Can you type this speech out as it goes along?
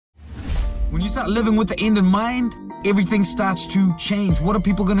When you start living with the end in mind, everything starts to change. What are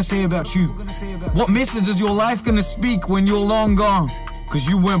people gonna say about you? What message is your life gonna speak when you're long gone? Because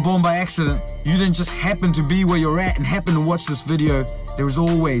you weren't born by accident. You didn't just happen to be where you're at and happen to watch this video. There is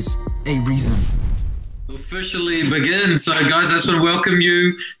always a reason. Officially begin. So guys, I just want to welcome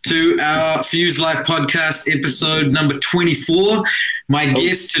you to our Fuse Life podcast episode number 24. My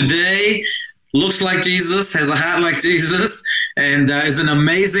guest today looks like Jesus, has a heart like Jesus, and is an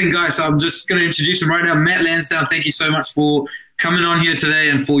amazing guy. So I'm just going to introduce him right now. Matt Lansdowne, thank you so much for coming on here today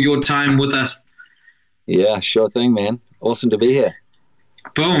and for your time with us. Yeah, sure thing, man. Awesome to be here.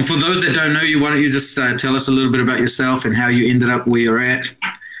 Boom. For those that don't know you, why don't you just tell us a little bit about yourself and how you ended up where you're at?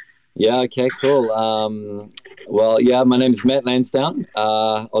 Yeah, okay, cool. Well, yeah, my name's Matt Lansdowne.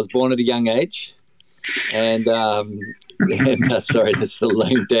 I was born at a young age, and sorry, that's the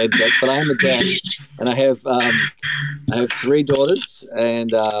lame dad joke, but I am a dad, and I have 3 daughters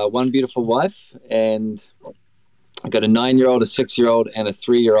and one beautiful wife, and I've got a 9-year-old, a 6-year-old, and a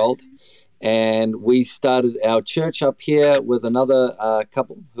 3-year-old. And we started our church up here with another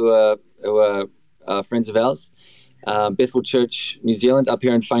couple who are friends of ours. Bethel Church, New Zealand, up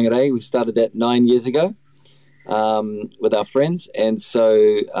here in Whangarei. We started that 9 years ago with our friends, and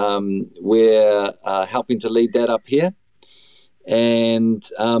so we're helping to lead that up here. And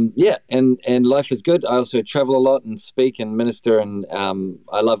yeah, and life is good. I also travel a lot and speak and minister, and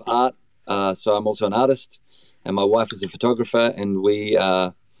I love art, so I'm also an artist, and my wife is a photographer, and we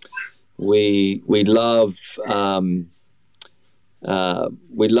love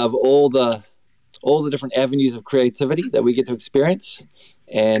all the different avenues of creativity that we get to experience,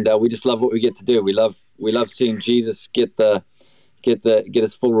 and we just love what we get to do. We love seeing Jesus get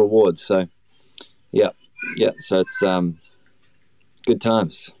his full reward. So yeah. So it's good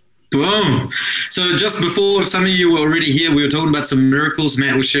times. Boom. So just before, some of you were already here, we were talking about some miracles.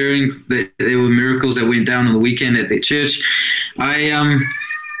 Matt was sharing that there were miracles that went down on the weekend at their church.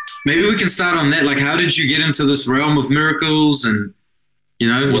 Maybe we can start on that. Like, how did you get into this realm of miracles, and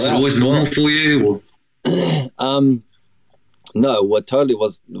was it always normal for you? Or? No, what totally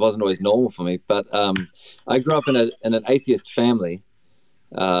wasn't always normal for me. But I grew up in an atheist family.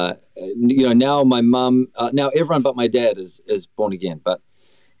 Now my mum, now everyone but my dad is born again. But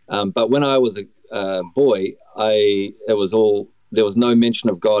when I was a boy, there was no mention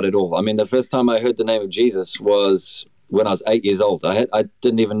of God at all. I mean, the first time I heard the name of Jesus was when I was 8 years old. I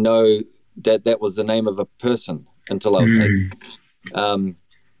didn't even know that was the name of a person until I was 8.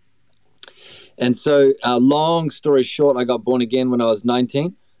 And so, long story short, I got born again when I was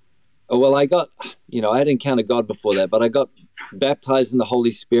 19. Well, I had encountered God before that, but I got baptized in the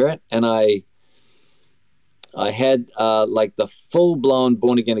Holy Spirit, and I had like the full-blown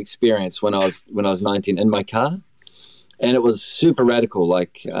born-again experience when I was 19 in my car, and it was super radical.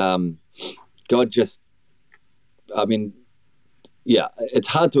 Like God just, I mean, yeah, it's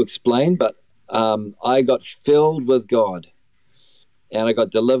hard to explain, but I got filled with God. And I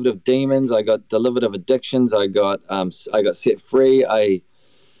got delivered of demons. I got delivered of addictions. I got set free. I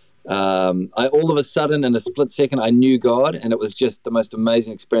all of a sudden, in a split second, I knew God, and it was just the most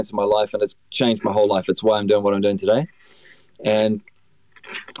amazing experience of my life, and it's changed my whole life. It's why I'm doing what I'm doing today. And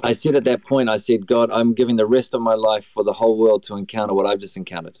I said at that point, I said, God, I'm giving the rest of my life for the whole world to encounter what I've just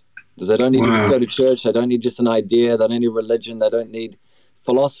encountered. Because I don't need to just go to church. I don't need just an idea. They don't need religion. They don't need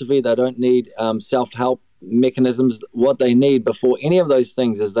philosophy. They don't need self-help mechanisms. What they need before any of those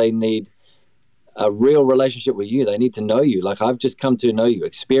things is they need a real relationship with you. They need to know you. Like, I've just come to know you,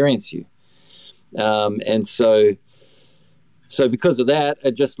 experience you. And so because of that,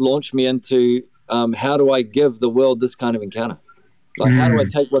 it just launched me into how do I give the world this kind of encounter? Like, how do I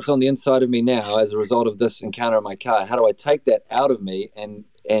take what's on the inside of me now as a result of this encounter in my car? How do I take that out of me and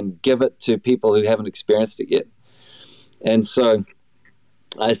give it to people who haven't experienced it yet? And so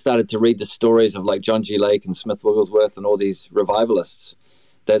I started to read the stories of like John G. Lake and Smith Wigglesworth and all these revivalists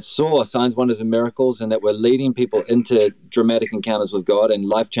that saw signs, wonders, and miracles, and that were leading people into dramatic encounters with God and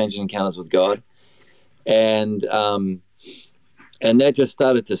life-changing encounters with God. And that just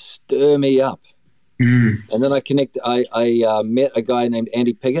started to stir me up. And then I met a guy named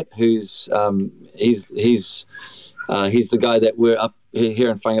Andy Piggott, who's he's the guy that we're up here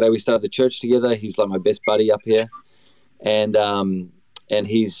in Whangarei. We started the church together. He's like my best buddy up here. And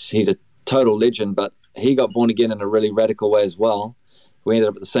he's a total legend, but he got born again in a really radical way as well. We ended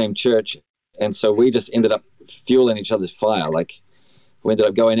up at the same church, and so we just ended up fueling each other's fire. Like, we ended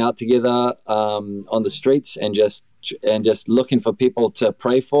up going out together on the streets and just looking for people to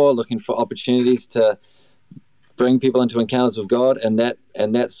pray for, looking for opportunities to bring people into encounters with God, and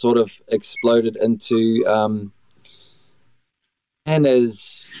that sort of exploded into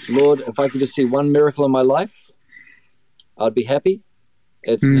is, Lord, if I could just see one miracle in my life, I'd be happy.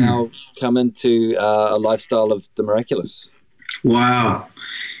 It's now come into a lifestyle of the miraculous. Wow.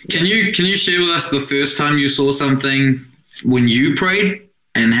 Can you share with us the first time you saw something when you prayed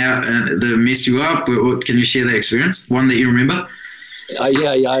and how that messed you up? Or can you share that experience? One that you remember? I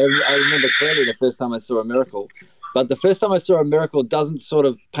remember clearly the first time I saw a miracle. But the first time I saw a miracle doesn't sort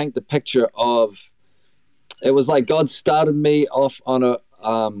of paint the picture of. It was like God started me off on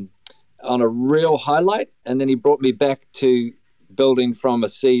a real highlight, and then He brought me back to building from a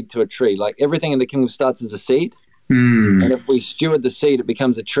seed to a tree. Like everything in the kingdom starts as a seed, and if we steward the seed, it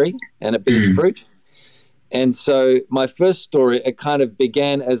becomes a tree and it bears fruit. And so my first story, it kind of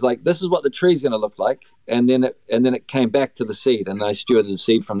began as like, this is what the tree's going to look like, and then it came back to the seed, and I stewarded the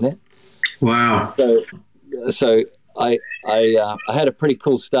seed from there. Wow. So I had a pretty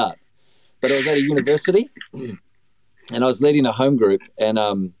cool start, but I was at a university, and I was leading a home group,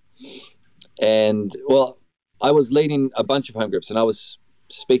 and well, I was leading a bunch of home groups, and I was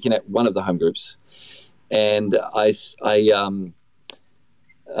speaking at one of the home groups, and I'd seen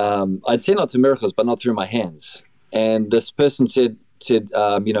lots of miracles, but not through my hands. And this person said,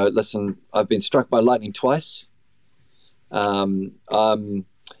 listen, I've been struck by lightning twice. I've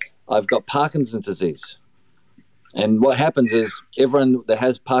got Parkinson's disease. And what happens is everyone that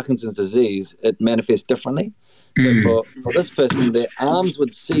has Parkinson's disease, it manifests differently. So for this person, their arms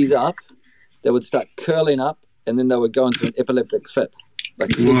would seize up, they would start curling up, and then they would go into an epileptic fit, like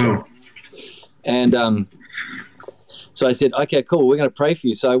a seizure. And so I said, okay, cool, we're going to pray for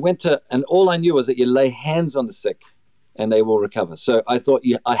you. So I went to, and all I knew was that you lay hands on the sick and they will recover. So I thought,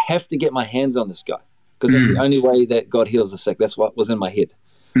 I have to get my hands on this guy, because that's the only way that God heals the sick. That's what was in my head,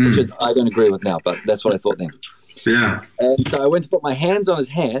 which I don't agree with now, but that's what I thought then. Yeah. And so I went to put my hands on his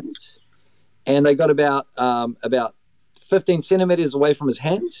hands, and they got about 15 centimeters away from his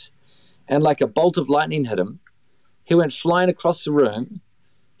hands, and like a bolt of lightning hit him. He went flying across the room.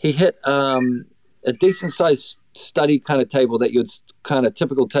 He hit a decent-sized study kind of table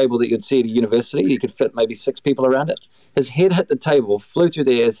typical table that you'd see at a university. You could fit maybe 6 people around it. His head hit the table, flew through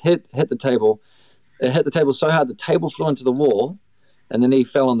the air. His head hit the table. It hit the table so hard the table flew into the wall, and then he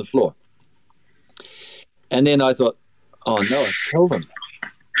fell on the floor. And then I thought, oh no, I killed him.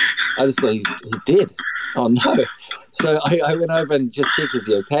 I just thought he's dead. Oh no. So I went over and just checked, is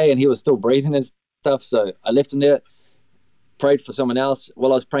he okay? And he was still breathing and stuff. So I left him there, prayed for someone else.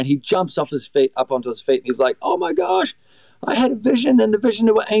 While I was praying, he jumps up onto his feet. And he's like, oh my gosh, I had a vision. And the vision,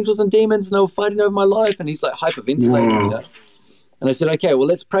 there were angels and demons, and they were fighting over my life. And he's like hyperventilating, you know? And I said, okay, well,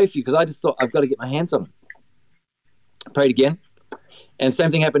 let's pray for you, because I just thought, I've got to get my hands on him. I prayed again. And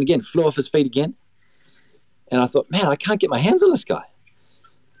same thing happened again. Flew off his feet again. And I thought, man, I can't get my hands on this guy.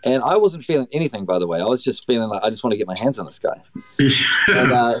 And I wasn't feeling anything, by the way. I was just feeling like I just want to get my hands on this guy.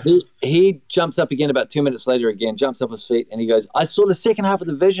 And he jumps up again about 2 minutes later again, jumps up his feet, and he goes, I saw the second half of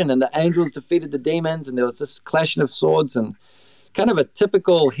the vision, and the angels defeated the demons, and there was this clashing of swords, and kind of a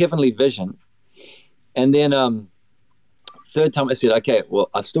typical heavenly vision. And then third time I said, okay, well,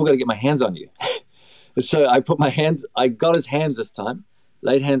 I've still got to get my hands on you. So I got his hands this time,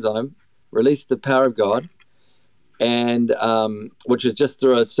 laid hands on him, released the power of God, and which was just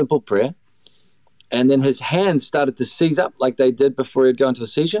through a simple prayer. And then his hands started to seize up like they did before he'd go into a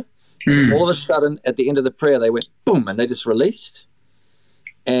seizure. And all of a sudden, at the end of the prayer, they went boom, and they just released.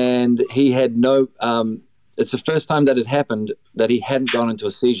 And he had no, it's the first time that it happened that he hadn't gone into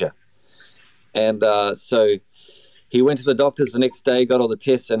a seizure. And so he went to the doctors the next day, got all the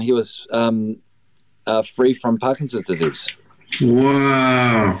tests, and he was free from Parkinson's disease.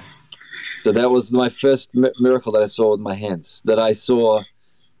 Wow. So that was my first miracle that I saw with my hands, that I saw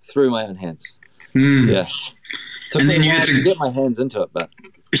through my own hands. Yeah. Took me a while to get my hands into it, but.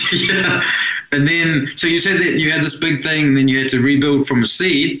 Yeah. And then, so you said that you had this big thing, and then you had to rebuild from a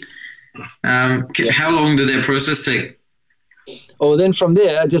seed. How long did that process take? Oh, then from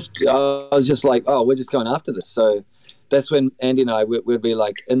there, I was just like, oh, we're just going after this. So that's when Andy and I would be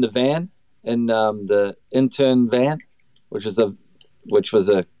like in the van, in the intern van, which was a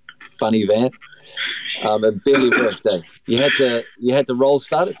funny van. It barely worked. You had to roll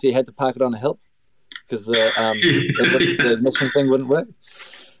start it, so you had to park it on a hill, because the ignition thing wouldn't work.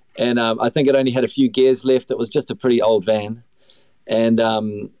 And I think it only had a few gears left. It was just a pretty old van, and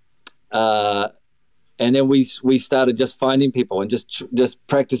then we started just finding people and just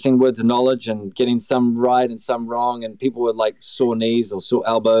practicing words of knowledge and getting some right and some wrong. And people with like sore knees or sore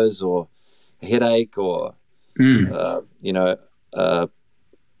elbows or a headache or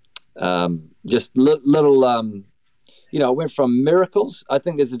just little. It went from miracles. I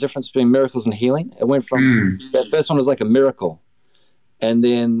think there's a difference between miracles and healing. It went from that first one was like a miracle. and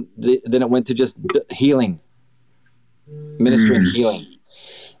then then it went to just healing, ministry and healing,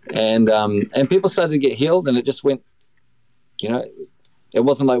 and people started to get healed, and it just went, you know, it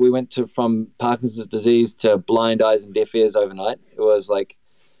wasn't like we went from Parkinson's disease to blind eyes and deaf ears overnight. It was like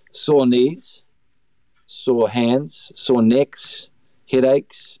sore knees, sore hands, sore necks,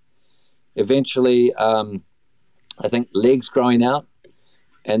 headaches, eventually I think legs growing out,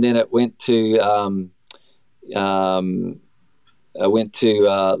 and then it went to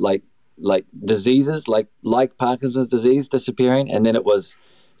like diseases like Parkinson's disease disappearing, and then it was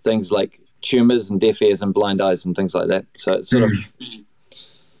things like tumors and deaf ears and blind eyes and things like that. So it's sort of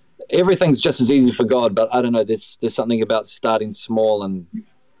everything's just as easy for God, but I don't know, there's something about starting small and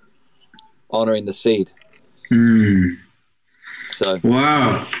honoring the seed. So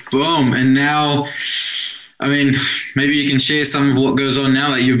wow, boom. And now, I mean, maybe you can share some of what goes on now.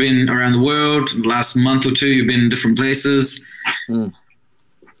 Like, you've been around the world, last month or two, you've been in different places. I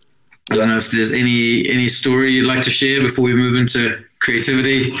don't know if there's any story you'd like to share before we move into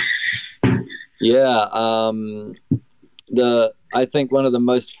creativity. Yeah, I think one of the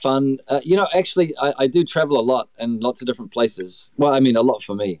most fun, actually, I do travel a lot in lots of different places. Well, I mean, a lot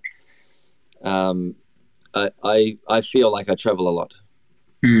for me. I feel like I travel a lot.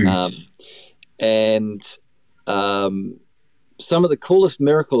 Some of the coolest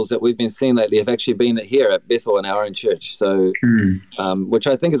miracles that we've been seeing lately have actually been here at Bethel in our own church. So, which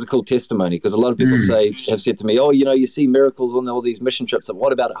I think is a cool testimony, because a lot of people have said to me, "Oh, you see miracles on all these mission trips.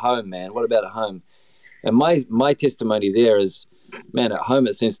 What about at home, man? What about at home?" And my testimony there is, man, at home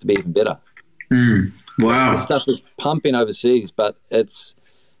it seems to be even better. Wow, the stuff is pumping overseas, but it's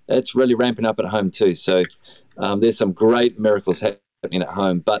really ramping up at home too. So there's some great miracles happening at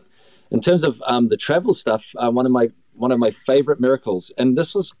home. But in terms of the travel stuff, one of my favorite miracles, and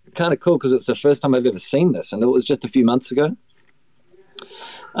this was kind of cool because it's the first time I've ever seen this, and it was just a few months ago,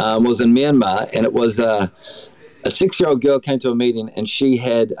 was in Myanmar, and it was a 6-year-old girl came to a meeting, and she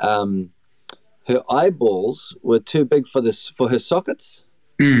had her eyeballs were too big for her sockets.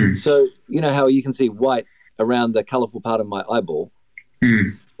 So you know how you can see white around the colorful part of my eyeball?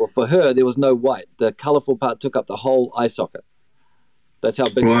 Well, for her, there was no white. The colorful part took up the whole eye socket. That's how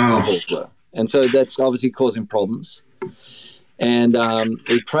big her eyeballs were. And so that's obviously causing problems. And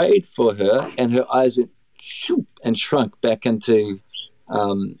we prayed for her, and her eyes went shoop and shrunk back into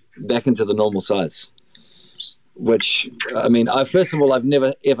the normal size. Which, I mean, first of all, I've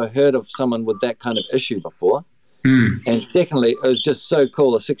never ever heard of someone with that kind of issue before. And secondly, it was just so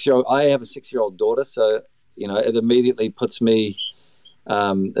cool. I have a 6-year-old daughter, so it immediately puts me.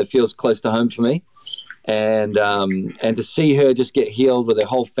 It feels close to home for me. And to see her just get healed with her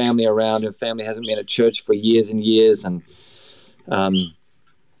whole family around. Her family hasn't been at church for years and years, and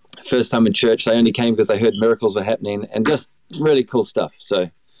first time in church. They only came because they heard miracles were happening, and just really cool stuff. So,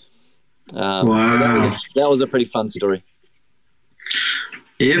 wow, so that was a pretty fun story.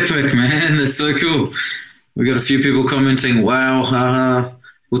 Epic, man! That's so cool. We got a few people commenting. Wow.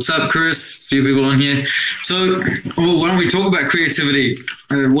 What's up, Chris? A few people on here. So, why don't we talk about creativity?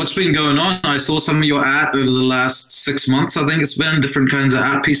 What's been going on? I saw some of your art over the last 6 months. I think it's been different kinds of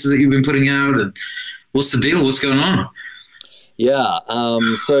art pieces that you've been putting out. And what's the deal? What's going on? Yeah.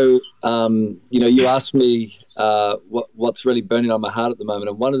 You asked me what's really burning on my heart at the moment.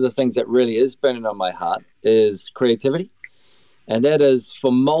 And one of the things that really is burning on my heart is creativity. And that is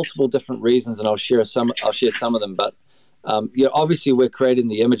for multiple different reasons. And I'll share some of them. But obviously we're created in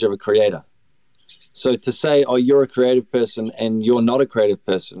the image of a creator. So to say, oh, you're a creative person and you're not a creative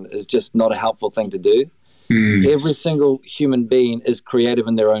person is just not a helpful thing to do. Every single human being is creative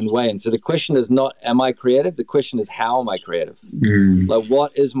in their own way. And so the question is not, am I creative? The question is, how am I creative? Like,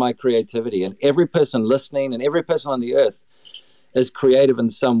 what is my creativity? And every person listening and every person on the earth is creative in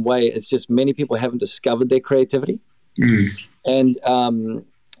some way. It's just many people haven't discovered their creativity. And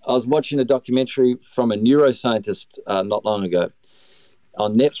I was watching a documentary from a neuroscientist not long ago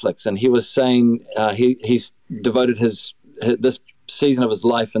on Netflix, and he was saying he's devoted this season of his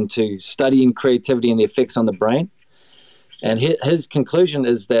life into studying creativity and the effects on the brain. And his conclusion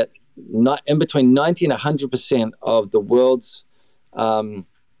is that in between 90 and 100% of the world's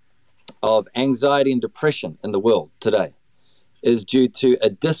of anxiety and depression in the world today is due to a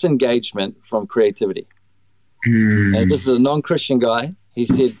disengagement from creativity. And this is a non-Christian guy. He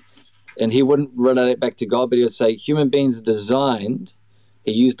said, and he wouldn't relate it back to God, but he would say human beings are designed,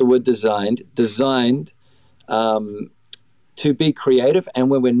 he used the word designed to be creative. And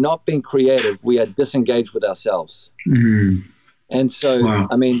when we're not being creative, we are disengaged with ourselves. And so,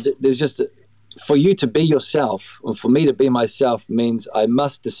 I mean, there's just, for you to be yourself, or for me to be myself, means I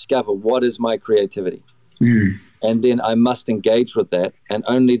must discover what is my creativity. and then I must engage with that, and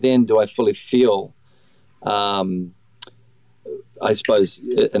only then do I fully feel, I suppose,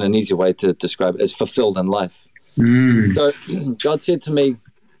 in an easier way to describe it, is fulfilled in life. So God said to me,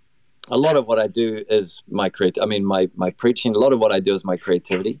 a lot of what I do is my preaching. A lot of what I do is my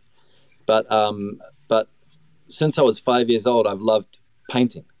creativity. But since I was 5 years old, I've loved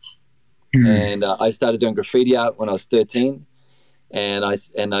painting, and I started doing graffiti art when I was 13, and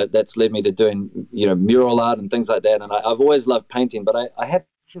that's led me to doing mural art and things like that. And I've always loved painting, but I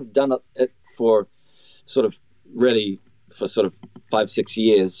haven't done it for sort of 5-6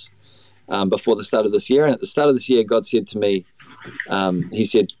 years before the start of this year. And at the start of this year, God said to me,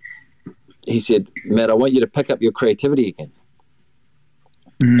 He said, Matt, I want you to pick up your creativity again.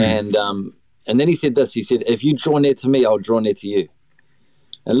 And then he said this. He said, if you draw near to me, I'll draw near to you.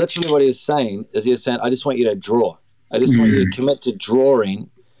 And literally what he was saying is, I just want you to draw. I just want you to commit to drawing,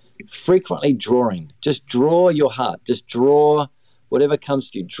 frequently drawing. Just draw your heart. Just draw whatever comes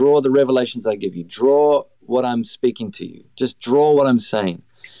to you. Draw the revelations I give you. Draw what I'm speaking to you. Just draw what I'm saying.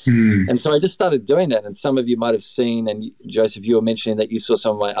 And so I just started doing that. And some of you might have seen, and Joseph, you were mentioning that you saw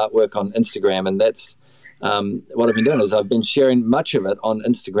some of my artwork on Instagram. And that's what I've been doing is I've been sharing much of it on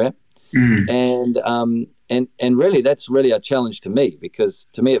Instagram. And really, that's really a challenge to me, because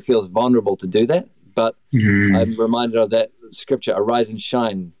to me it feels vulnerable to do that. But I'm reminded of that scripture, arise and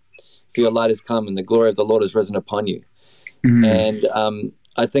shine, for your light has come and the glory of the Lord has risen upon you. And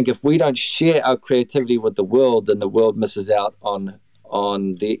I think if we don't share our creativity with the world, then the world misses out on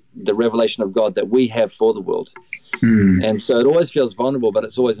the revelation of God that we have for the world. And so it always feels vulnerable, but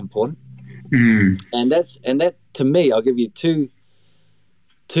it's always important. And that to me, I'll give you two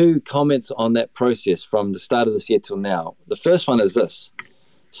comments on that process from the start of this year till now. The first one is this: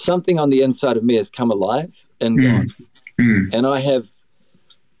 something on the inside of me has come alive in God. And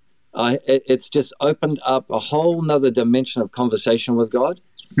it's just opened up a whole nother dimension of conversation with God,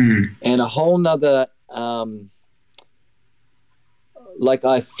 and a whole nother, like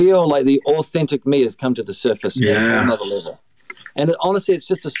I feel like the authentic me has come to the surface at another level. And honestly, it's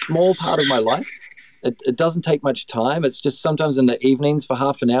just a small part of my life. It doesn't take much time. It's just sometimes in the evenings for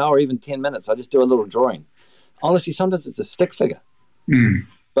half an hour or even 10 minutes, I just do a little drawing. Honestly, sometimes it's a stick figure.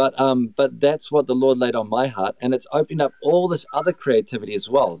 But that's what the Lord laid on my heart, and it's opened up all this other creativity as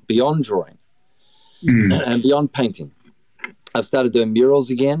well, beyond drawing and beyond painting. I've started doing murals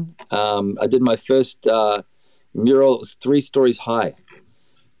again. I did my first mural. It was 3 stories high.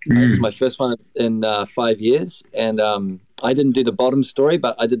 It was my first one in 5 years, and I didn't do the bottom story,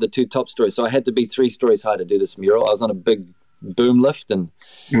 but I did the 2 top stories. So I had to be 3 stories high to do this mural. I was on a big boom lift, and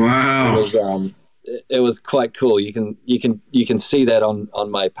it was quite cool. You can see that on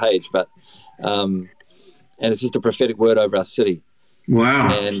my page, but and it's just a prophetic word over our city.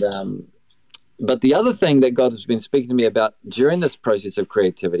 Wow. And but the other thing that God has been speaking to me about during this process of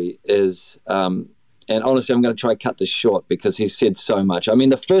creativity is, and honestly, I'm going to try to cut this short because he said so much. I mean,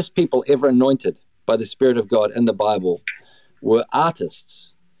 the first people ever anointed by the Spirit of God in the Bible were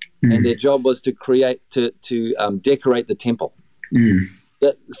artists, and their job was to create, to decorate the temple.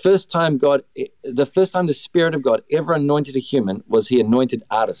 The first time the Spirit of God ever anointed a human was he anointed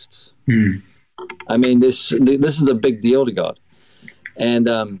artists. I mean, this is a big deal to God. And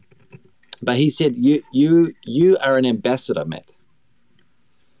but he said, you are an ambassador, Matt.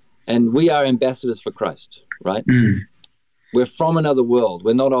 And we are ambassadors for Christ, right? We're from another world.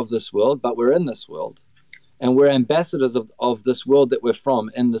 We're not of this world, but we're in this world. And we're ambassadors of this world that we're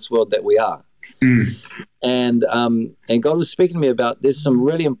from, in this world that we are. And God was speaking to me about, there's some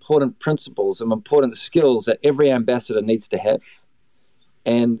really important principles, some important skills that every ambassador needs to have.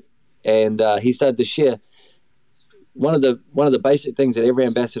 And he started to share one of the basic things that every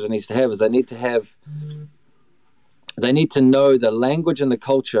ambassador needs to have is they need to know the language and the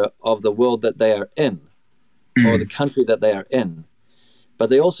culture of the world that they are in, or the country that they are in. But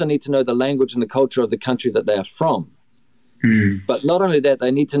they also need to know the language and the culture of the country that they are from. But not only that,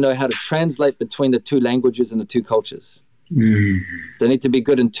 they need to know how to translate between the 2 languages and the 2 cultures. They need to be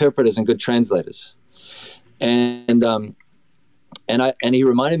good interpreters and good translators. And he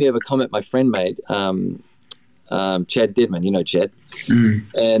reminded me of a comment my friend made, Chad Dedman, you know Chad.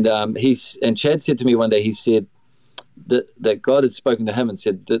 And Chad said to me one day, he said that God had spoken to him and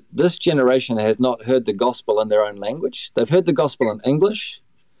said that this generation has not heard the gospel in their own language. They've heard the gospel in English,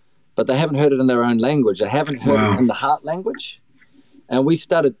 but they haven't heard it in their own language. They haven't heard it in the heart language. And we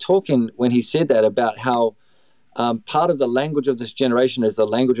started talking when he said that about how part of the language of this generation is the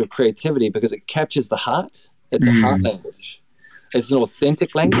language of creativity, because it captures the heart. It's a heart language. It's an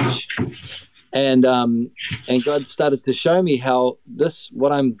authentic language. And God started to show me how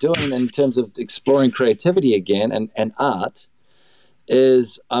what I'm doing in terms of exploring creativity again and art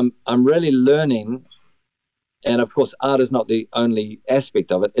is I'm really learning. And of course, art is not the only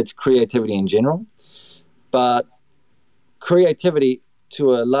aspect of it. It's creativity in general. But creativity,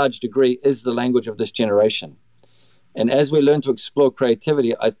 to a large degree, is the language of this generation. And as we learn to explore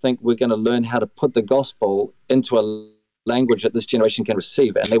creativity, I think we're going to learn how to put the gospel into a language that this generation can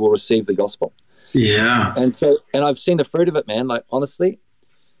receive, and they will receive the gospel. Yeah. And I've seen the fruit of it, man. Like, honestly,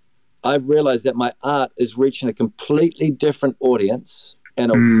 I've realized that my art is reaching a completely different audience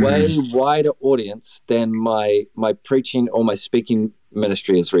and a way wider audience than my preaching or my speaking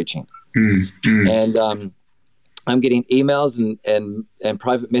ministry is reaching. And I'm getting emails and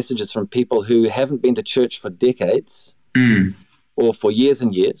private messages from people who haven't been to church for decades or for years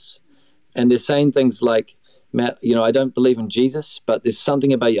and years. And they're saying things like, Matt, I don't believe in Jesus, but there's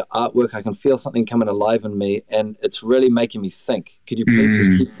something about your artwork. I can feel something coming alive in me, and it's really making me think. Could you please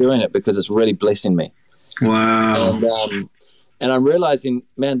just keep doing it, because it's really blessing me? Wow. And I'm realizing,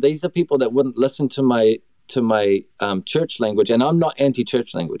 man, these are people that wouldn't listen to my church language, and I'm not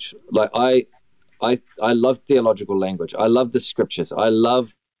anti-church language. Like, I love theological language. I love the scriptures. I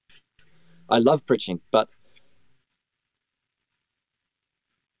love preaching, but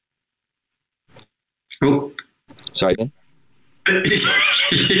sorry again.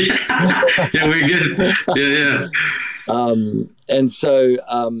 Yeah, we're good. Yeah. And so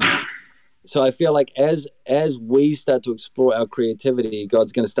I feel like as we start to explore our creativity,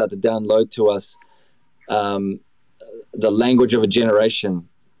 God's going to start to download to us the language of a generation.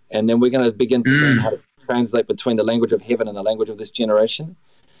 And then we're going to begin to learn how to translate between the language of heaven and the language of this generation.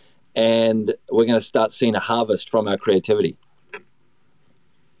 And we're going to start seeing a harvest from our creativity.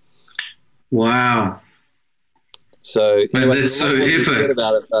 Wow. So anyway, that's so epic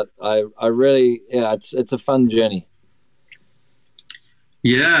about it, but I really, it's a fun journey.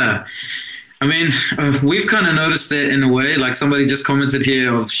 Yeah. I mean, we've kind of noticed that in a way. Like, somebody just commented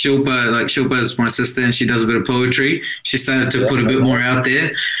here of Shilpa. Like, Shilpa is my sister, and she does a bit of poetry. She started to put a bit more out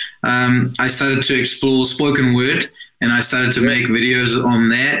there. I started to explore spoken word, and I started to make videos on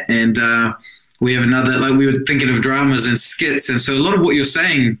that. And we have another, like, we were thinking of dramas and skits. And so a lot of what you're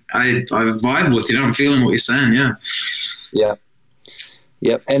saying, I vibe with, I'm feeling what you're saying. Yeah. Yeah.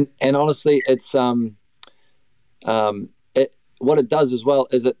 Yep. And honestly, it's, what it does as well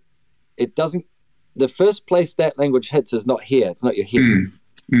is it doesn't, the first place that language hits is not here. It's not your head.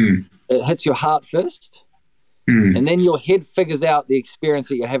 It hits your heart first. And then your head figures out the experience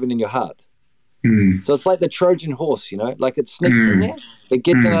that you're having in your heart. So it's like the Trojan horse, like it sneaks in there, it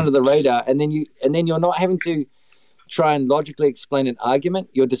gets in under the radar, and then you're not having to try and logically explain an argument.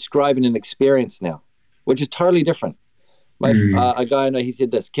 You're describing an experience now, which is totally different. A guy I know, he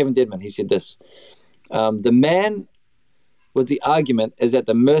said this, Kevin Dedman, he said this, the man with the argument is at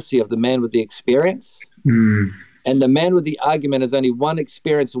the mercy of the man with the experience, and the man with the argument is only one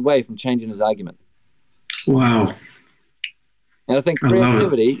experience away from changing his argument. Wow. And I think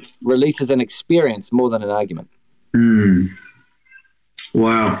creativity releases an experience more than an argument.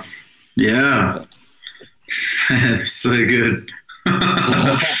 Wow. Yeah. So good.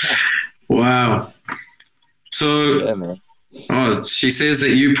 Wow. So, yeah, man. She says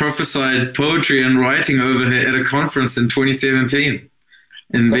that you prophesied poetry and writing over her at a conference in 2017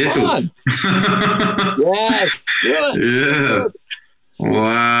 in Bethel. Yes. Good. Yeah. Good.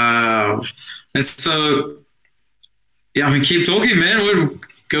 Wow. And so, yeah, I mean, keep talking, man. We'll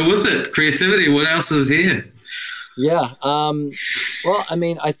go with it. Creativity. What else is here? Yeah. Well, I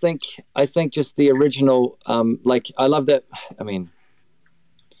mean, I think just the original, like, I love that. I mean,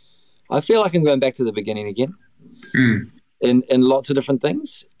 I feel like I'm going back to the beginning again in lots of different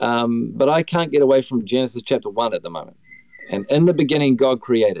things. But I can't get away from Genesis chapter 1 at the moment. And in the beginning, God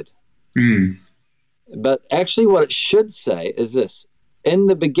created. But actually what it should say is this: in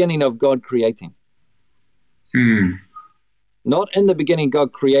the beginning of God creating. Not in the beginning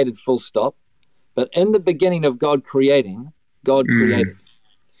God created, full stop, but in the beginning of God creating, God created.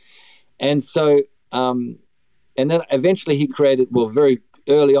 And so, and then eventually he created, well, very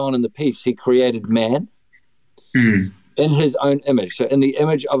early on in the piece, he created man in his own image. So in the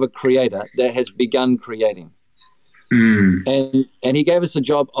image of a creator that has begun creating. And he gave us a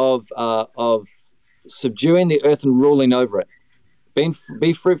job of subduing the earth and ruling over it.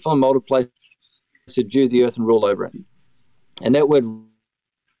 Be fruitful and multiply, subdue the earth and rule over it. And that word,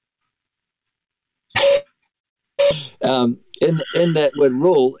 in that word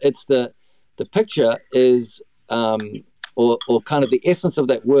rule, it's the picture is, or kind of the essence of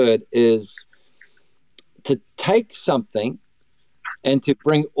that word is to take something and to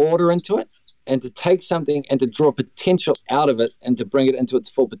bring order into it to take something and to draw potential out of it and to bring it into its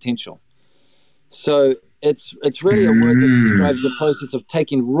full potential. So it's really a word that describes the process of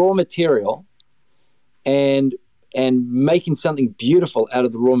taking raw material and making something beautiful out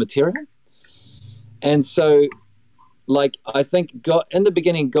of the raw material. And so, like, I think in the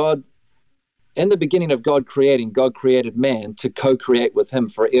beginning of God creating, God created man to co-create with him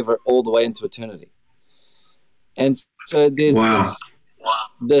forever, all the way into eternity. And so there's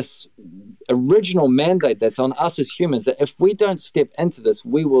this original mandate that's on us as humans, that if we don't step into this,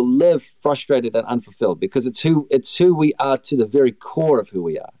 we will live frustrated and unfulfilled, because it's who we are to the very core of who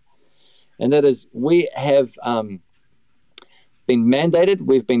we are. And that is, we have been mandated,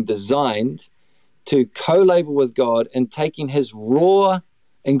 we've been designed to co-labor with God in taking his raw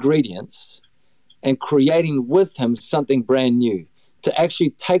ingredients and creating with him something brand new, to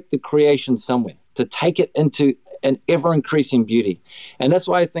actually take the creation somewhere, to take it into an ever-increasing beauty. And that's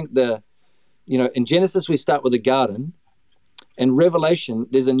why I think in Genesis we start with a garden. In Revelation,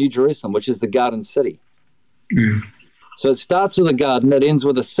 there's a New Jerusalem, which is the garden city. So it starts with a garden, it ends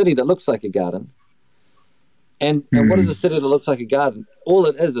with a city that looks like a garden. And what is a city that looks like a garden? All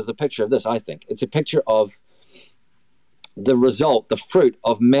it is a picture of this, I think. It's a picture of the result, the fruit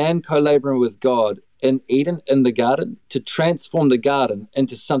of man co-laboring with God in Eden, in the garden, to transform the garden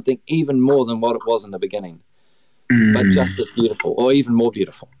into something even more than what it was in the beginning, but just as beautiful, or even more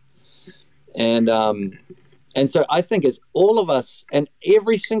beautiful. And so I think as all of us, and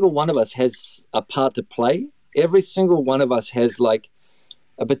every single one of us has a part to play. Every single one of us has like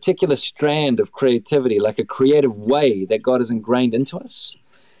a particular strand of creativity, like a creative way that God has ingrained into us.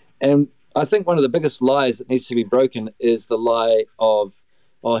 And I think one of the biggest lies that needs to be broken is the lie of,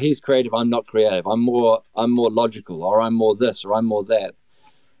 oh, he's creative, I'm not creative. I'm more logical, or I'm more this, or I'm more that.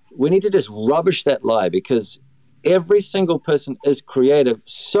 We need to just rubbish that lie, because every single person is creative,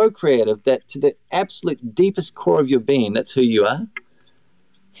 so creative that to the absolute deepest core of your being, that's who you are.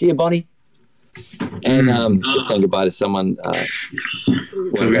 See you, Bonnie? And just saying goodbye to someone,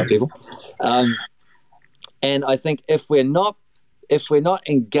 one of our people. And I think if we're not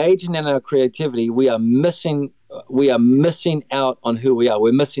engaging in our creativity, we are missing out on who we are.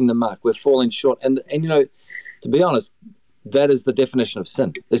 We're missing the mark. We're falling short. And to be honest, that is the definition of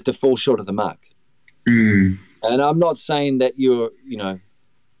sin, is to fall short of the mark. And I'm not saying that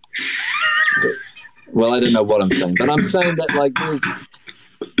well, I don't know what I'm saying, but I'm saying that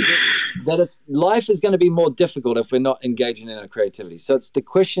life is going to be more difficult if we're not engaging in our creativity. So it's the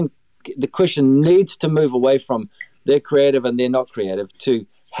question needs to move away from they're creative and they're not creative to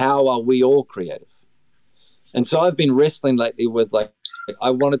how are we all creative. And so I've been wrestling lately with, I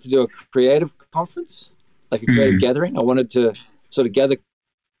wanted to do a creative conference, like a creative gathering. I wanted to sort of gather.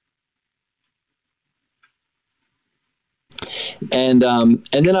 And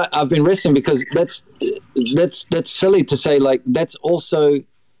then I've been wrestling, because that's silly to say, like, that's also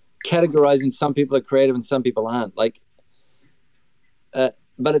categorizing some people are creative and some people aren't. But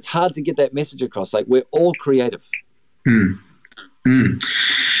it's hard to get that message across. Like, we're all creative.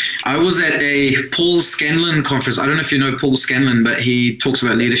 I was at a Paul Scanlon conference. I don't know if you know Paul Scanlon, but he talks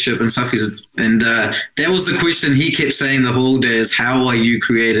about leadership and stuff. And that was the question he kept saying the whole day is, how are you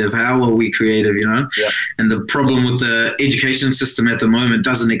creative? How are we creative, Yeah. And the problem with the education system at the moment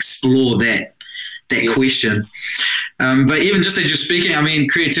doesn't explore that question. But even just as you're speaking, I mean,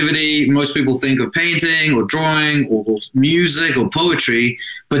 creativity, most people think of painting or drawing or music or poetry,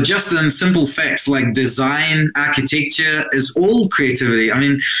 but just in simple facts like design, architecture is all creativity. I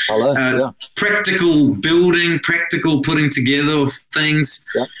mean, practical building, practical putting together of things.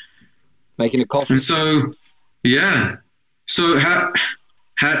 Yeah. Making a coffee. And so, So how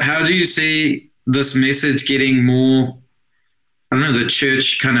do you see this message getting more, I don't know, the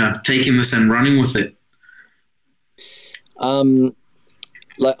church kind of taking this and running with it? I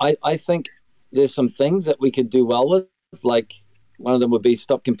think there's some things that we could do well with. Like, one of them would be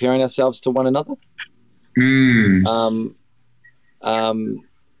stop comparing ourselves to one another. One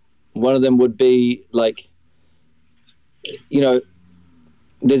of them would be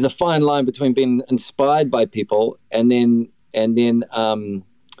there's a fine line between being inspired by people and then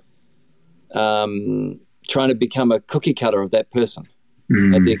trying to become a cookie cutter of that person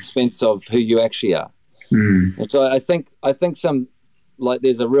at the expense of who you actually are. And so I think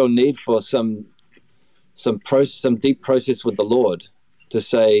there's a real need for some deep process with the Lord to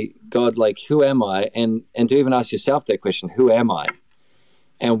say, God, who am I? And to even ask yourself that question, who am I?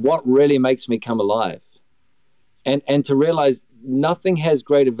 And what really makes me come alive? And to realize nothing has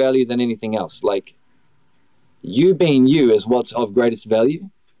greater value than anything else. Like, you being you is what's of greatest value,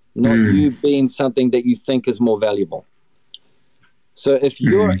 not you being something that you think is more valuable. So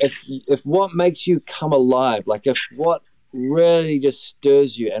if what makes you come alive, like if what really just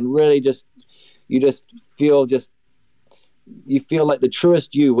stirs you and really just you feel like the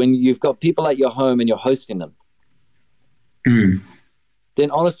truest you when you've got people at your home and you're hosting them,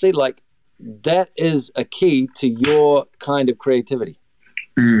 then honestly, like that is a key to your kind of creativity.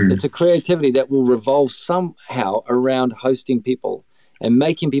 It's a creativity that will revolve somehow around hosting people and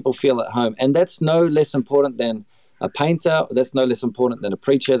making people feel at home. And that's no less important than a painter. That's no less important than a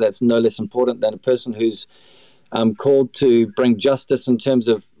preacher. That's no less important than a person who's called to bring justice in terms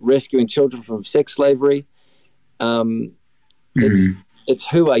of rescuing children from sex slavery. It's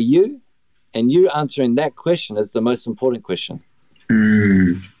who are you? And you answering that question is the most important question.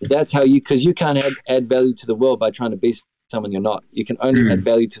 That's how because you can't add value to the world by trying to be someone you're not. You can only add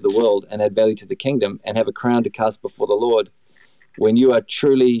value to the world and add value to the kingdom and have a crown to cast before the Lord when you are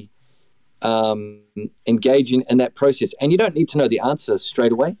truly engaging in that process. And you don't need to know the answer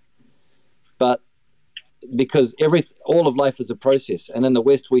straight away, but because all of life is a process. And in the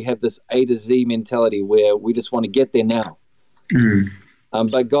West, we have this A to Z mentality where we just want to get there now.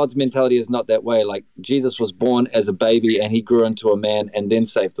 But God's mentality is not that way. Like Jesus was born as a baby and he grew into a man and then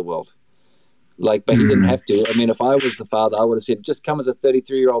saved the world. Like, but he didn't have to. I mean, if I was the father, I would have said, just come as a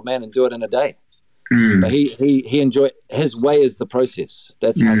 33-year-old man and do it in a day. But he enjoyed, his way is the process.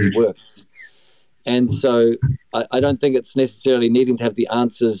 That's how he works. And so I don't think it's necessarily needing to have the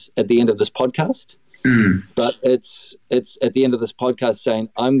answers at the end of this podcast, but it's at the end of this podcast saying,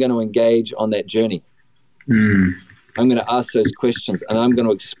 I'm going to engage on that journey. I'm going to ask those questions and I'm going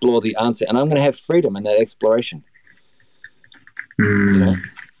to explore the answer and I'm going to have freedom in that exploration. You know?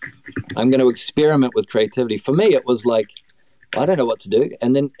 I'm going to experiment with creativity. For me, it was like, I don't know what to do.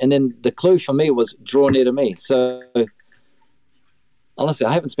 And then the clue for me was draw near to me. So honestly,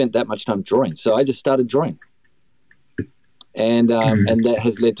 I haven't spent that much time drawing. So I just started drawing. And that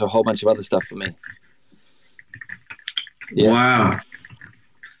has led to a whole bunch of other stuff for me. Yeah. Wow.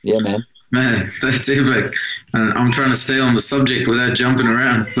 Yeah, man. Man, that's epic. I'm trying to stay on the subject without jumping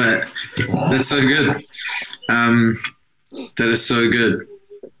around, but that's so good. That is so good.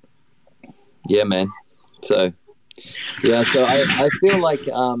 Yeah, man. So, yeah. So I feel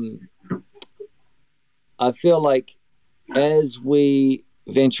like as we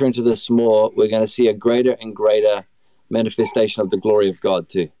venture into this more, we're going to see a greater and greater manifestation of the glory of God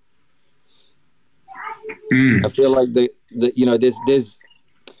too. I feel like there's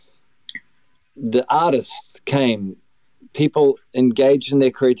the artists came, people engaged in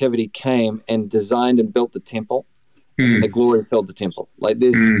their creativity came and designed and built the temple. And the glory filled the temple. Like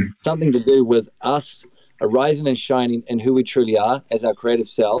there's something to do with us arising and shining in who we truly are as our creative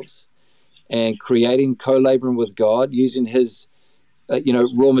selves and creating, co-laboring with God, using his,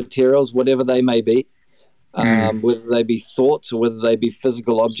 raw materials, whatever they may be, whether they be thoughts or whether they be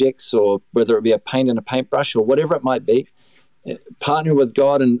physical objects or whether it be a paint and a paintbrush or whatever it might be, partnering with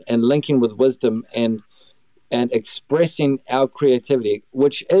God and linking with wisdom and expressing our creativity,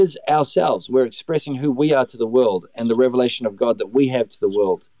 which is ourselves. We're expressing who we are to the world and the revelation of God that we have to the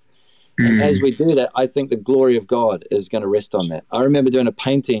world. And as we do that, I think the glory of God is going to rest on that. I remember doing a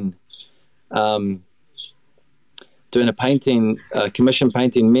painting, commission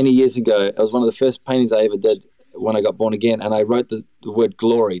painting many years ago. It was one of the first paintings I ever did when I got born again. And I wrote the word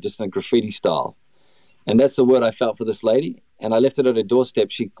glory just in a graffiti style. And that's the word I felt for this lady. And I left it at her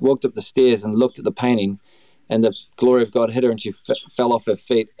doorstep. She walked up the stairs and looked at the painting. And the glory of God hit her and she fell off her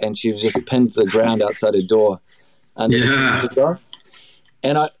feet and she was just pinned to the ground outside her door. But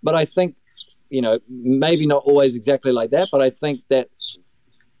I think, maybe not always exactly like that, but I think that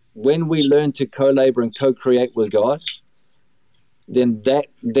when we learn to co-labor and co-create with God, then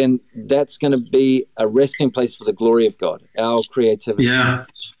that's going to be a resting place for the glory of God, our creativity. Yeah.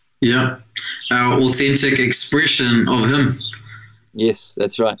 Our authentic expression of him. Yes,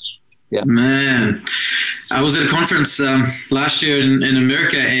 that's right. Yeah, man. I was at a conference last year in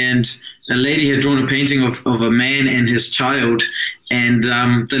America, and a lady had drawn a painting of a man and his child. And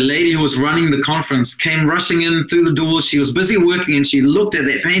the lady who was running the conference came rushing in through the doors. She was busy working, and she looked at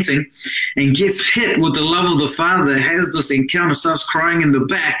that painting and gets hit with the love of the Father, has this encounter, starts crying in the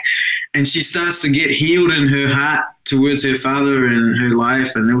back, and she starts to get healed in her heart towards her father and her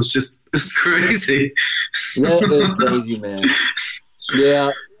life. And it's crazy. That is crazy, man.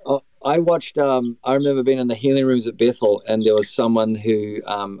 Yeah. I watched. I remember being in the healing rooms at Bethel, and there was someone who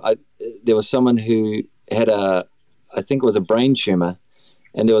had I think it was a brain tumor,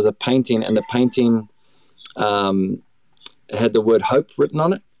 and there was a painting, and the painting had the word hope written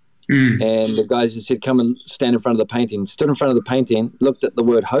on it. And the guys just said, "Come and stand in front of the painting." Stood in front of the painting, looked at the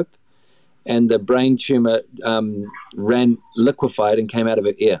word hope, and the brain tumor ran liquefied and came out of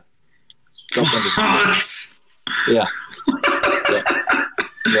her ear. Yeah. Yeah.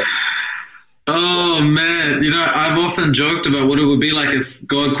 Yeah. Oh man, I've often joked about what it would be like if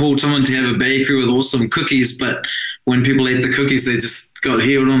God called someone to have a bakery with awesome cookies, but when people ate the cookies, they just got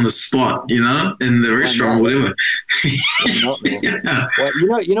healed on the spot, in the restaurant or whatever. Yeah.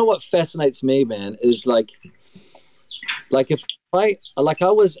 Well, you know what fascinates me, man, is like if I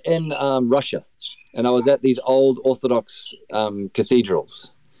was in Russia, and I was at these old Orthodox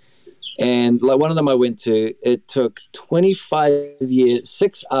cathedrals. And like one of them I went to, it took 25 years,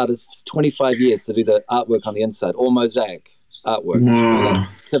 6 artists, 25 years to do the artwork on the inside, all mosaic artwork, like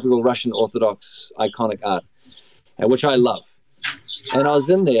typical Russian Orthodox iconic art, which I love. And I was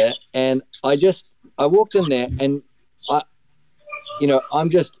in there, and I walked in there, and I'm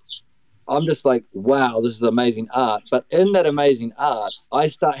just like, wow, this is amazing art. But in that amazing art, I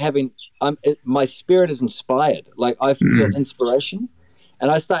start having, my spirit is inspired. Like I feel inspiration. And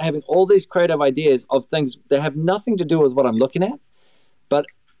I start having all these creative ideas of things that have nothing to do with what I'm looking at, but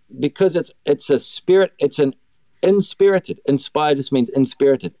because it's a spirit, it's an inspirited. Inspired just means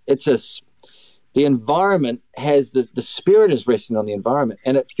inspirited. The environment has the spirit is resting on the environment,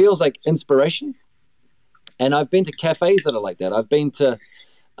 and it feels like inspiration. And I've been to cafes that are like that. I've been to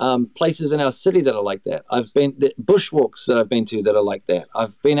places in our city that are like that. I've been the bushwalks that I've been to that are like that.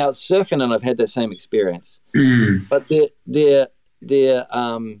 I've been out surfing and I've had that same experience. But they're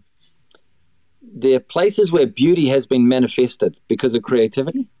places where beauty has been manifested because of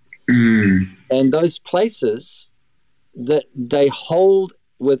creativity. And those places that they hold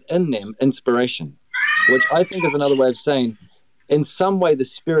within them inspiration, which I think is another way of saying in some way the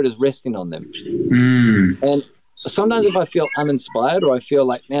spirit is resting on them. And sometimes if I feel uninspired, or I feel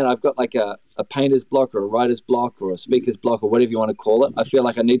like, man, I've got like a painter's block or a writer's block or a speaker's block or whatever you want to call it, I feel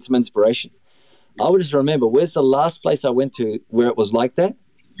like I need some inspiration. I would just remember, where's the last place I went to where it was like that?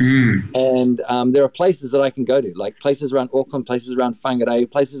 And there are places that I can go to, like places around Auckland, places around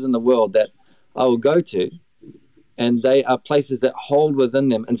Whangarei, places in the world that I will go to, and they are places that hold within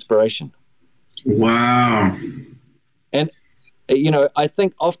them inspiration. Wow. And, I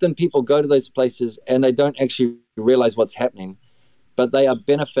think often people go to those places and they don't actually realize what's happening, but they are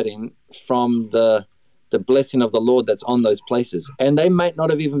benefiting from the blessing of the Lord that's on those places. And they might not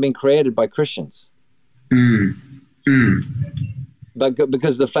have even been created by Christians. But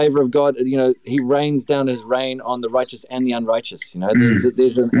because the favor of God, he rains down his rain on the righteous and the unrighteous.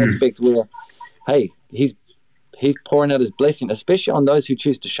 There's an aspect where, hey, he's pouring out his blessing, especially on those who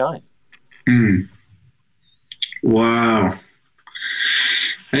choose to shine. Wow.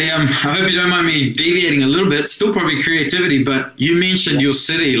 Hey, I hope you don't mind me deviating a little bit. Still probably creativity, but you mentioned your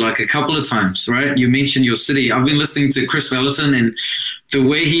city like a couple of times, right? You mentioned your city. I've been listening to Chris Valentin, and the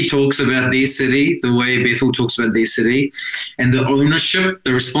way he talks about their city, the way Bethel talks about their city, and the ownership,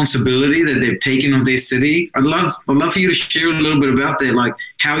 the responsibility that they've taken of their city. I'd love for you to share a little bit about that, like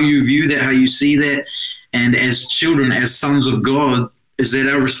how you view that, how you see that, and as children, as sons of God, is that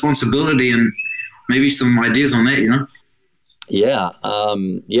our responsibility? And maybe some ideas on that,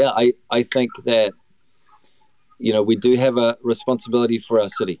 I think that, we do have a responsibility for our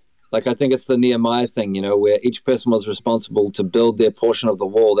city. Like, I think it's the Nehemiah thing, where each person was responsible to build their portion of the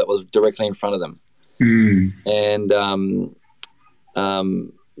wall that was directly in front of them. And,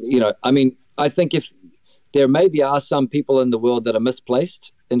 I think if there maybe are some people in the world that are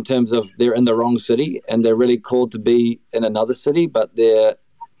misplaced in terms of they're in the wrong city and they're really called to be in another city, but they're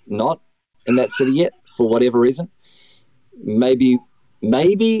not in that city yet for whatever reason. Maybe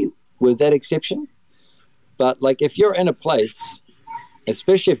with that exception, but like if you're in a place,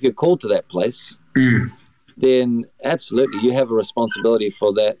 especially if you're called to that place, then absolutely you have a responsibility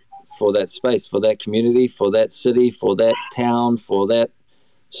for that space, for that community, for that city, for that town, for that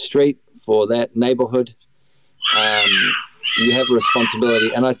street, for that neighborhood. You have a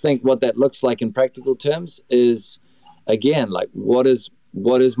responsibility, and I think what that looks like in practical terms is, again, like what is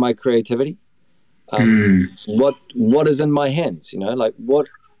my creativity? What is in my hands, like what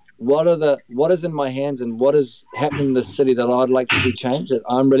is in my hands, and what is happening in the city that I'd like to see change, that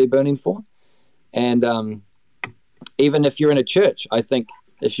I'm really burning for. And even if you're in a church, I think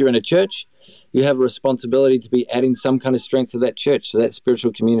if you're in a church, you have a responsibility to be adding some kind of strength to that church, to that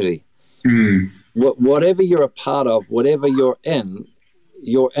spiritual community. Whatever you're a part of, whatever you're in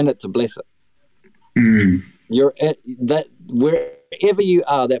it to bless it. You're at that, wherever you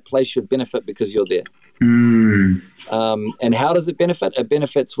are, that place should benefit because you're there. And how does it benefit? It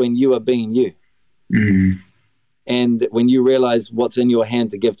benefits when you are being you. And when you realize what's in your hand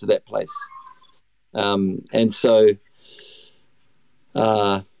to give to that place.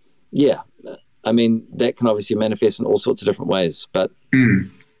 I mean, that can obviously manifest in all sorts of different ways, but there's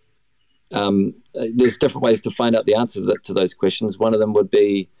different ways to find out the answer to those questions. One of them would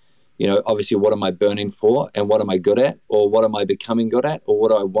be, you know, obviously, what am I burning for, and what am I good at, or what am I becoming good at, or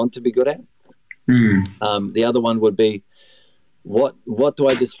what do I want to be good at? The other one would be, what do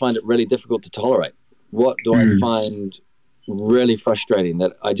I just find it really difficult to tolerate? What do I find really frustrating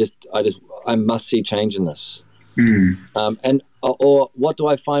that I must see change in this? Or what do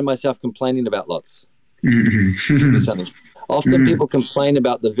I find myself complaining about lots? Something. Often people complain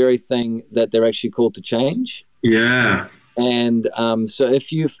about the very thing that they're actually called to change. Yeah. And so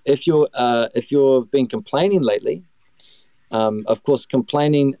if you've been complaining lately, of course,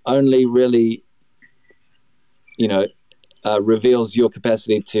 complaining only really, you know, reveals your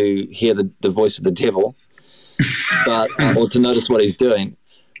capacity to hear the voice of the devil, but or to notice what he's doing.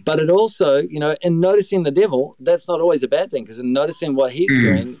 But it also, you know, in noticing the devil, that's not always a bad thing, because in noticing what he's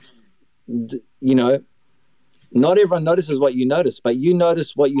doing, you know, not everyone notices what you notice, but you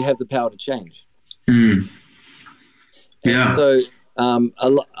notice what you have the power to change. Yeah. So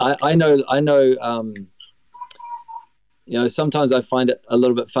I know, you know, sometimes I find it a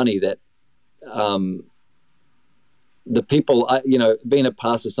little bit funny that the people, you know, being a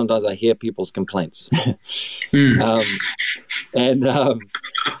pastor, sometimes I hear people's complaints. And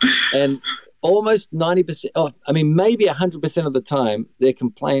almost 90%, I mean, maybe 100% of the time, their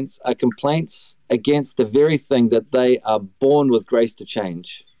complaints are complaints against the very thing that they are born with grace to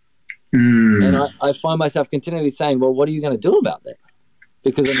change. And I find myself continually saying, well, what are you going to do about that?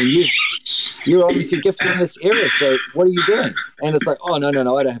 Because, I mean, you're obviously gifted in this area, so what are you doing? And it's like, oh, no, I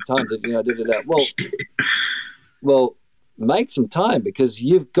don't have time to, you know, do that. Well, make some time, because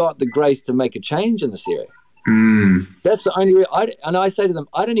you've got the grace to make a change in this area. That's the only and I say to them,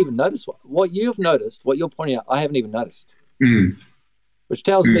 I don't even notice what you've noticed, what you're pointing out, I haven't even noticed. Which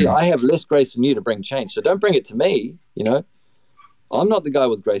tells me I have less grace than you to bring change. So don't bring it to me, you know. I'm not the guy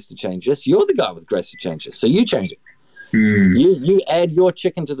with grace to change this. You're the guy with grace to change this. So you change it. You add your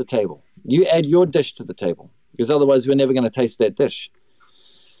chicken to the table. You add your dish to the table, because otherwise we're never going to taste that dish.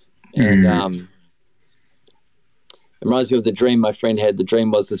 And it reminds me of the dream my friend had. The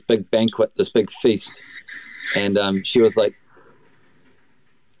dream was this big banquet, this big feast. And she was like,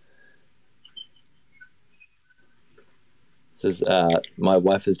 this is, my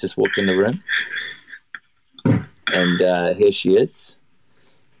wife has just walked in the room. And here she is.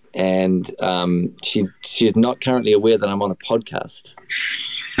 And she is not currently aware that I'm on a podcast.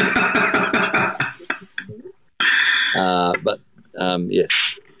 But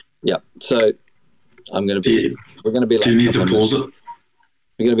yes. Yeah. So I'm going to be, we're going to be like, do you need to pause it?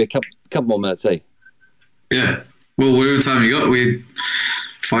 We're going to be a couple more minutes, eh? Yeah. Well, whatever time you got,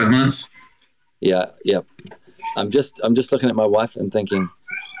 5 minutes. Yeah. I'm just looking at my wife and thinking,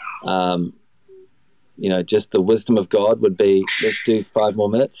 you know, just the wisdom of God would be, let's do 5 more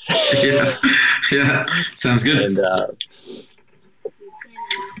minutes. Yeah. Sounds good. And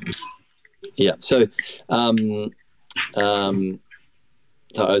yeah. So,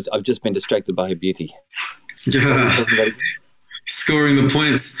 I've just been distracted by her beauty. Yeah. Scoring the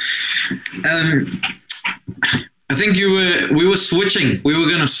points. I think we were switching. We were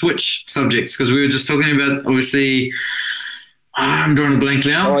going to switch subjects, because we were just talking about, obviously, I'm drawing a blank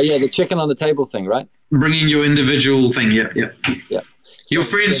now. Oh yeah, the chicken on the table thing, right? Bringing your individual thing. Yeah. Your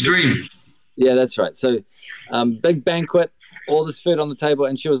friend's dream. Yeah, that's right. So, big banquet, all this food on the table,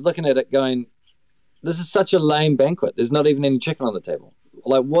 and she was looking at it going, this is such a lame banquet. There's not even any chicken on the table.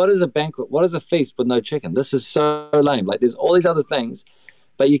 Like, what is a banquet? What is a feast with no chicken? This is so lame. Like, there's all these other things,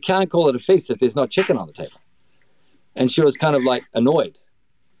 but you can't call it a feast if there's not chicken on the table. And she was kind of like annoyed.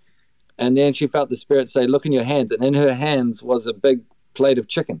 And then she felt the Spirit say, look in your hands. And in her hands was a big plate of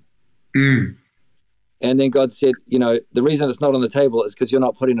chicken. And then God said, you know, the reason it's not on the table is because you're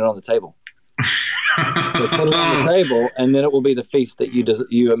not putting it on the table. So put it on the table, and then it will be the feast that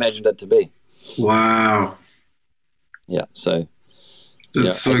you imagined it to be. Wow. Yeah, so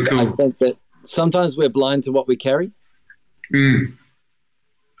that's so cool. I think that sometimes we're blind to what we carry.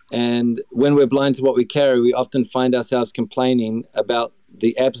 And when we're blind to what we carry, we often find ourselves complaining about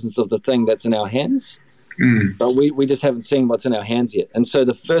the absence of the thing that's in our hands. But we just haven't seen what's in our hands yet. And so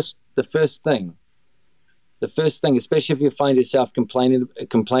the first thing, especially if you find yourself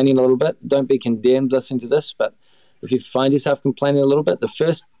complaining a little bit, don't be condemned listening to this, but if you find yourself complaining a little bit, the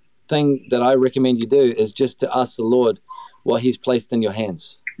first thing that I recommend you do is just to ask the Lord what He's placed in your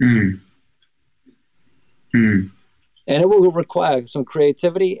hands. And it will require some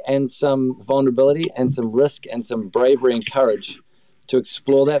creativity and some vulnerability and some risk and some bravery and courage to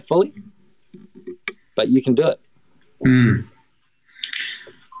explore that fully. But you can do it.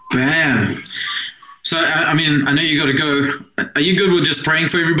 Man, So, I mean, I know you got to go. Are you good with just praying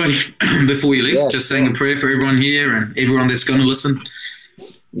for everybody before you leave? Yeah, just saying a prayer for everyone here and everyone that's going to listen?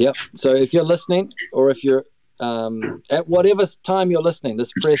 Yep. So if you're listening, or if you're at whatever time you're listening,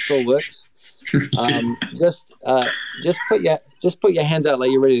 this prayer still works. Just put your hands out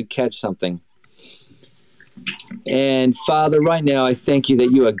like you're ready to catch something. And Father, right now, I thank you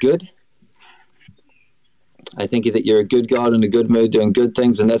that you are good. I thank you that you're a good God in a good mood, doing good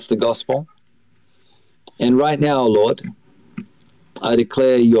things, and that's the gospel. And right now, Lord, I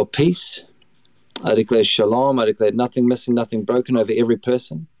declare your peace. I declare shalom. I declare nothing missing, nothing broken over every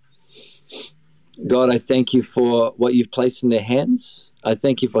person. God, I thank you for what you've placed in their hands. I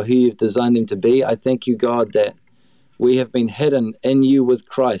thank you for who you've designed them to be. I thank you, God, that we have been hidden in you with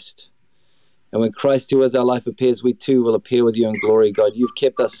Christ. And when Christ, who is our life, appears, we too will appear with you in glory. God, you've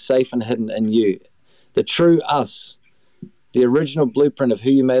kept us safe and hidden in you. The true us, the original blueprint of who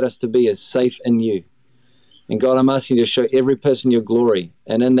you made us to be, is safe in you. And God, I'm asking you to show every person your glory,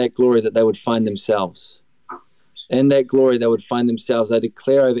 and in that glory that they would find themselves. In that glory they would find themselves. I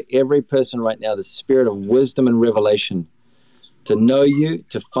declare over every person right now the spirit of wisdom and revelation to know you,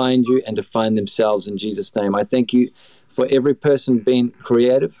 to find you, and to find themselves in Jesus' name. I thank you for every person being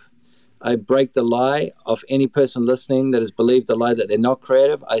creative. I break the lie of any person listening that has believed the lie that they're not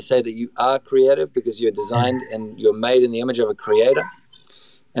creative. I say that you are creative because you're designed and you're made in the image of a creator.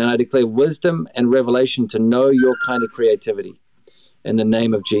 And I declare wisdom and revelation to know your kind of creativity in the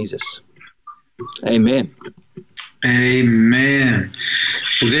name of Jesus. Amen. Amen.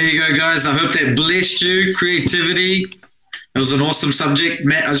 Well, there you go, guys. I hope that blessed you. Creativity. It was an awesome subject.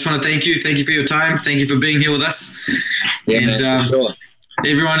 Matt, I just want to thank you. Thank you for your time. Thank you for being here with us. Yeah, and man, for sure.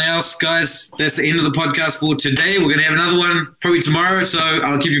 Everyone else, guys, that's the end of the podcast for today. We're going to have another one probably tomorrow, so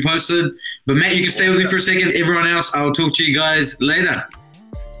I'll keep you posted. But Matt, you can stay with me for a second. Everyone else, I'll talk to you guys later.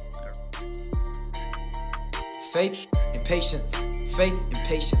 Faith and patience. Faith and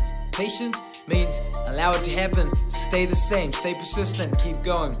patience. Patience means allow it to happen. Stay the same. Stay persistent. Keep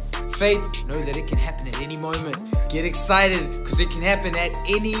going. Faith, know that it can happen at any moment. Get excited because it can happen at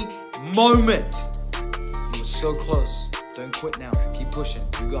any moment. You are so close. Don't quit now. Keep pushing.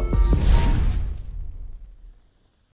 You got this.